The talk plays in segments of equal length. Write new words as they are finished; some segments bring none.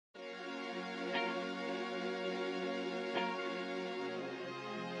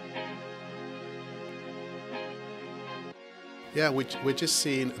Yeah, we're just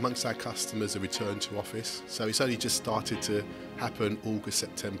seeing amongst our customers a return to office. So it's only just started to happen August,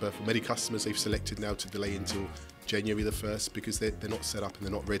 September. For many customers, they've selected now to delay until January the 1st because they're not set up and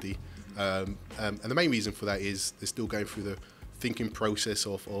they're not ready. And the main reason for that is they're still going through the thinking process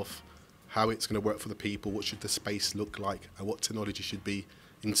of how it's going to work for the people, what should the space look like, and what technology should be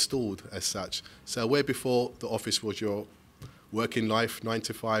installed as such. So where before the office was your working life, 9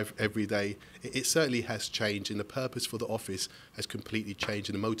 to 5 every day, it certainly has changed, and the purpose for the office has completely changed,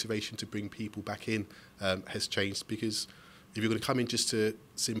 and the motivation to bring people back in has changed, because if you're going to come in just to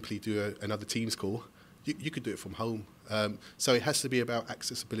simply do another Teams call, you could do it from home. So it has to be about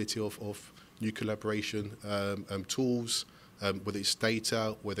accessibility of new collaboration tools, whether it's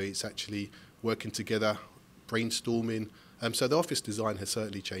data, whether it's actually working together, brainstorming. So the office design has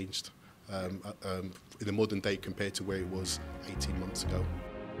certainly changed in the modern day compared to where it was 18 months ago.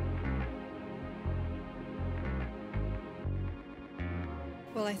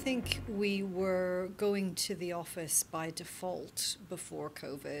 Well, I think we were going to the office by default before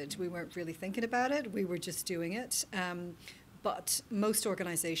COVID. We weren't really thinking about it, we were just doing it. But most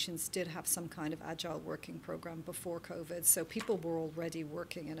organizations did have some kind of agile working program before COVID, so people were already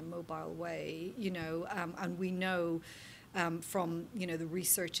working in a mobile way, and we know from the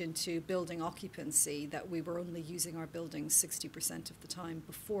research into building occupancy that we were only using our buildings 60% of the time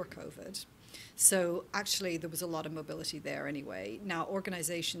before COVID. So actually there was a lot of mobility there anyway. Now,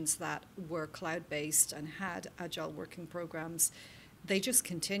 organizations that were cloud-based and had agile working programs, they just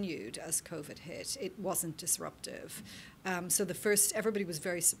continued as COVID hit. It wasn't disruptive. So everybody was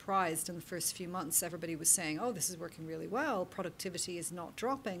very surprised in the first few months. Everybody was saying, oh, this is working really well. Productivity is not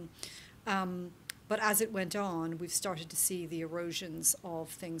dropping. But as it went on, we've started to see the erosions of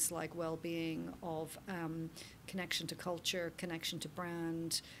things like well-being, of connection to culture, connection to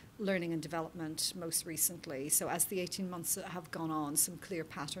brand, learning and development most recently. So as the 18 months have gone on, some clear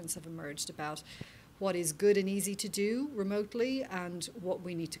patterns have emerged about what is good and easy to do remotely and what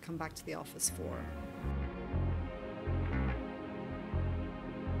we need to come back to the office for.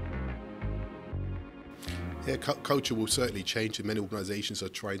 Yeah, culture will certainly change, and many organisations are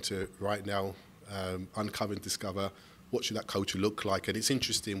trying to right now uncover and discover what should that culture look like. And it's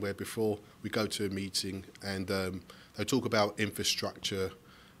interesting where before we go to a meeting and they talk about infrastructure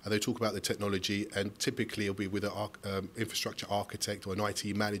and they talk about the technology, and typically it'll be with an infrastructure architect or an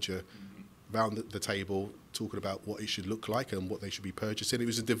IT manager around the table talking about what it should look like and what they should be purchasing. It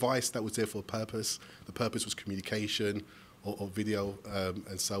was a device that was there for a purpose. The purpose was communication or video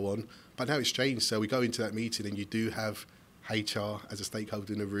and so on. But now it's changed. So we go into that meeting and you do have HR as a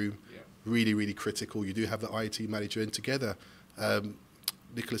stakeholder in the room, really, really critical. You do have the IT manager, and together,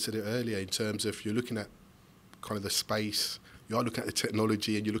 Nicola said it earlier, in terms of you're looking at kind of the space, you are looking at the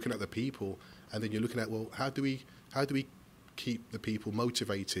technology, and you're looking at the people, and then you're looking at, well, how do we keep the people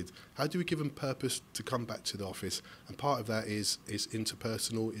motivated? How do we give them purpose to come back to the office? And part of that is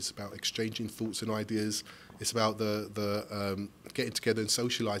interpersonal. It's about exchanging thoughts and ideas. It's about the getting together and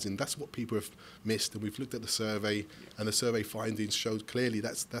socialising. That's what people have missed. And we've looked at the survey, and the survey findings showed clearly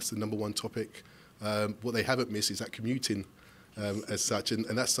that's the number one topic. What they haven't missed is that commuting as such, and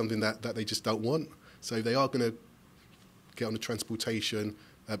that's something that they just don't want. So if they are going to get on the transportation,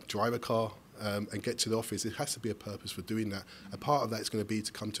 drive a car, and get to the office, it has to be a purpose for doing that. A part of that is going to be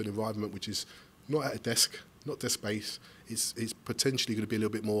to come to an environment which is not at a desk, not desk-based. It's potentially going to be a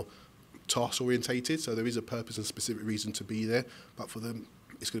little bit more task-orientated, so there is a purpose and specific reason to be there. But for them,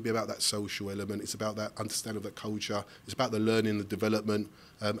 it's going to be about that social element. It's about that understanding of that culture. It's about the learning, the development.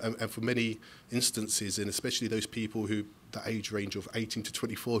 And for many instances, and especially those people who, the age range of 18 to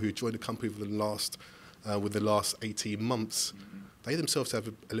 24, who joined the company within the last 18 months, they themselves have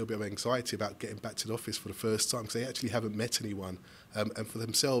a little bit of anxiety about getting back to the office for the first time because they actually haven't met anyone. And for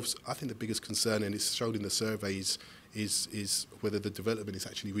themselves, I think the biggest concern, and it's shown in the surveys, is whether the development is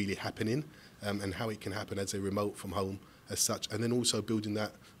actually really happening and how it can happen as a remote from home as such. And then also building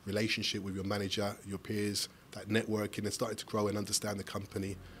that relationship with your manager, your peers, that networking, and starting to grow and understand the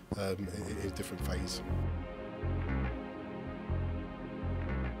company in a different phase.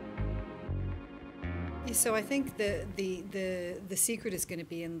 So I think the secret is going to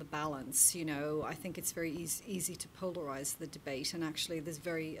be in the balance. I think it's very easy to polarize the debate, and actually there's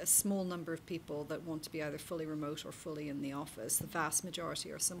a small number of people that want to be either fully remote or fully in the office. The vast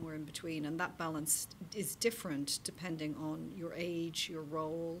majority are somewhere in between, and that balance is different depending on your age, your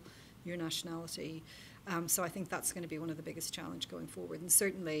role, your nationality. So I think that's going to be one of the biggest challenges going forward. And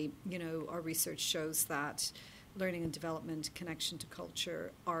certainly, our research shows that learning and development, connection to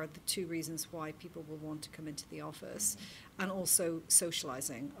culture are the two reasons why people will want to come into the office. And also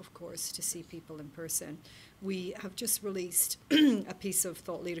socializing, of course, to see people in person. We have just released a piece of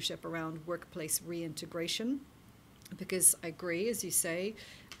thought leadership around workplace reintegration, because I agree, as you say,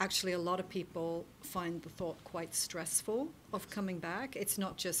 actually a lot of people find the thought quite stressful of coming back. It's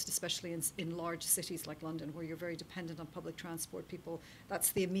not just, especially in large cities like London, where you're very dependent on public transport. People,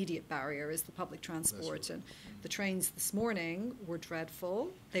 that's the immediate barrier, is the public transport. Right. And the trains this morning were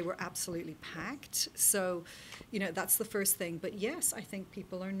dreadful. They were absolutely packed. So, that's the first thing. But yes, I think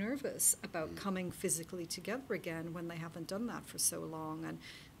people are nervous about coming physically together again when they haven't done that for so long. And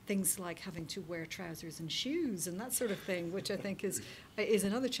things like having to wear trousers and shoes and that sort of thing, which I think is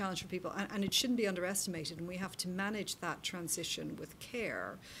another challenge for people, and it shouldn't be underestimated, and we have to manage that transition with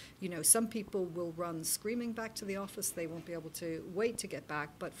care. Some people will run screaming back to the office, they won't be able to wait to get back,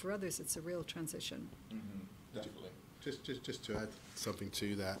 but for others it's a real transition. Mm-hmm. Definitely. Just to add something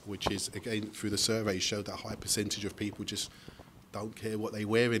to that, which is, again, through the survey showed that a high percentage of people just don't care what they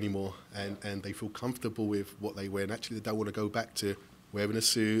wear anymore, and they feel comfortable with what they wear, and actually they don't want to go back to wearing a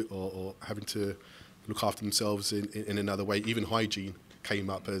suit or having to look after themselves in another way. Even hygiene came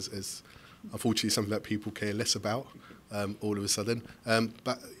up as unfortunately something that people care less about all of a sudden.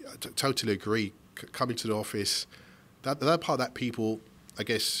 But I totally agree. Coming to the office, that part that people, I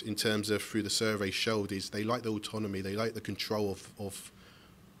guess, in terms of through the survey showed, is they like the autonomy, they like the control of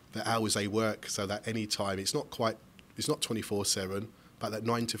the hours they work, so that any time, it's not 24/7, but that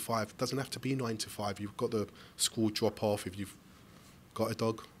 9 to 5 doesn't have to be 9 to 5. You've got the school drop off if you've got a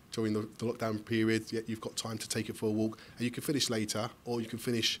dog during the lockdown period, yet you've got time to take it for a walk, and you can finish later, or you can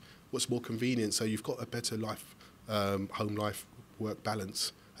finish what's more convenient, so you've got a better life, home life, work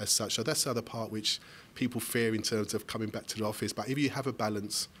balance as such. So that's the other part which people fear in terms of coming back to the office. But if you have a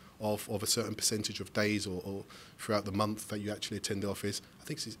balance of a certain percentage of days or throughout the month that you actually attend the office, I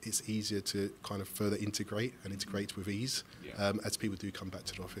think it's easier to kind of further integrate with ease as people do come back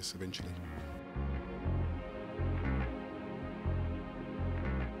to the office eventually.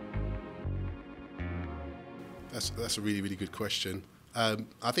 That's a really, really good question. I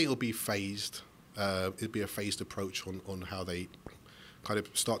think it'll be phased. It'll be a phased approach on how they kind of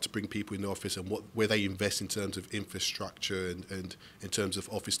start to bring people in the office and where they invest in terms of infrastructure and in terms of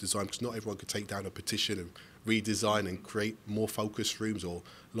office design, because not everyone could take down a petition and redesign and create more focus rooms or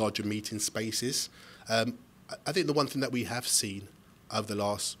larger meeting spaces. I think the one thing that we have seen over the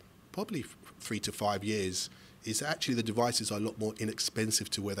last probably 3 to 5 years is actually the devices are a lot more inexpensive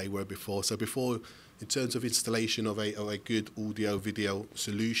to where they were before. So before, in terms of installation of a good audio-video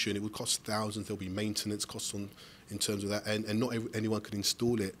solution, it would cost thousands. There'll be maintenance costs in terms of that, and not anyone can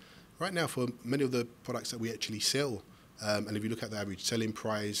install it. Right now, for many of the products that we actually sell, and if you look at the average selling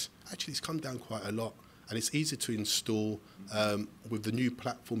price, actually it's come down quite a lot, and it's easy to install with the new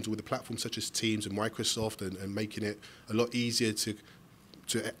platforms, with the platforms such as Teams and Microsoft, and making it a lot easier to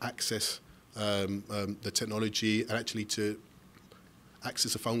access the technology and actually to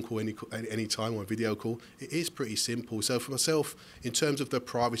access a phone call any time or a video call. It is pretty simple. So for myself, in terms of the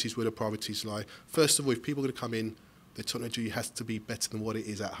priorities, where the priorities lie, first of all, if people are going to come in, the technology has to be better than what it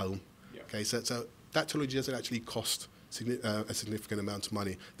is at home. Yeah. Okay, so that technology doesn't actually cost a significant amount of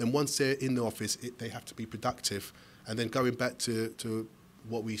money. Then once they're in the office, they have to be productive. And then going back to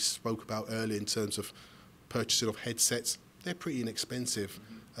what we spoke about earlier in terms of purchasing of headsets, they're pretty inexpensive.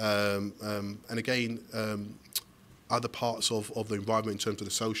 Mm-hmm. And again, other parts of the environment in terms of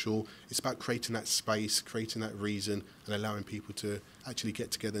the social, it's about creating that space, creating that reason, and allowing people to actually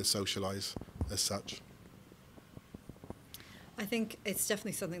get together and socialise as such. I think it's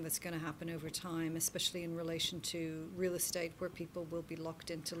definitely something that's going to happen over time, especially in relation to real estate, where people will be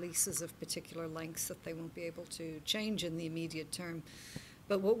locked into leases of particular lengths that they won't be able to change in the immediate term.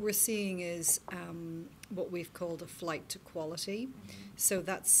 But what we're seeing is what we've called a flight to quality. So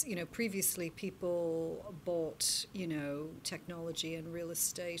that's, previously people bought, technology and real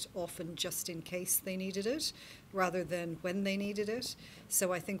estate often just in case they needed it, rather than when they needed it.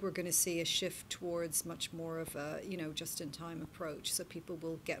 So I think we're going to see a shift towards much more of a, just-in-time approach. So people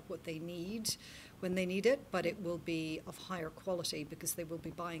will get what they need when they need it, but it will be of higher quality because they will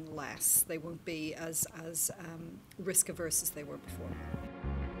be buying less. They won't be as risk-averse as they were before.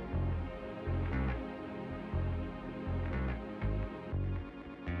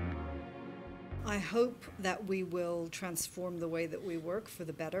 I hope that we will transform the way that we work for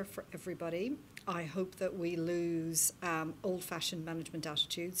the better for everybody. I hope that we lose old-fashioned management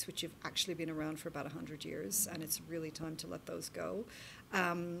attitudes, which have actually been around for about 100 years, and it's really time to let those go.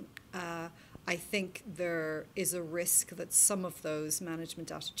 I think there is a risk that some of those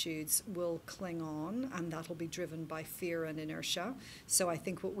management attitudes will cling on, and that'll be driven by fear and inertia. So I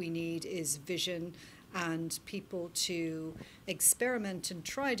think what we need is vision and people to experiment and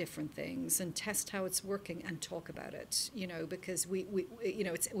try different things and test how it's working and talk about it, because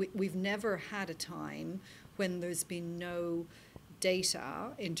we've never had a time when there's been no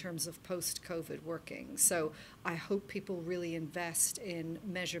data in terms of post-COVID working. So I hope people really invest in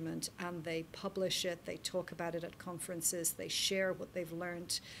measurement and they publish it, they talk about it at conferences, they share what they've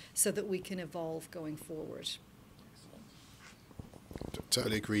learned so that we can evolve going forward.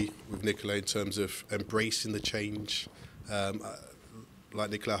 Totally agree with Nicola in terms of embracing the change.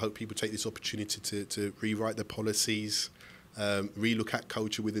 Like Nicola, I hope people take this opportunity to rewrite their policies, relook at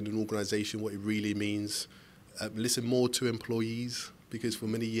culture within an organisation, what it really means. Listen more to employees, because for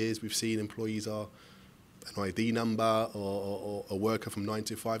many years we've seen employees are an ID number or a worker from 9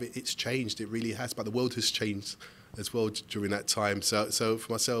 to 5. It's changed, it really has, but the world has changed as well during that time. So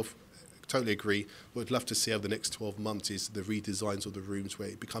for myself, totally agree. What I'd love to see over the next 12 months is the redesigns of the rooms where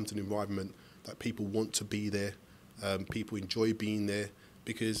it becomes an environment that people want to be there, people enjoy being there,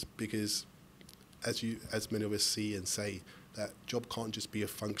 because as many of us see and say, that job can't just be a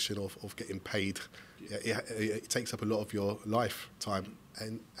function of getting paid. It takes up a lot of your lifetime,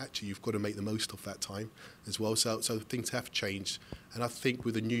 and actually you've got to make the most of that time as well. So things have changed, and I think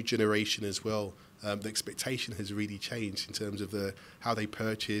with the new generation as well, the expectation has really changed in terms of how they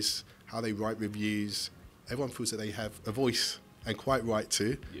purchase, how they write reviews. Everyone feels that they have a voice, and quite right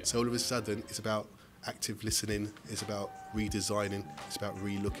too. Yeah. So all of a sudden it's about active listening, it's about redesigning, it's about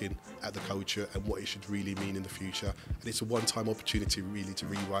re-looking at the culture and what it should really mean in the future. And it's a one-time opportunity really to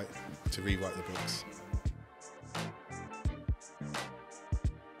rewrite the books.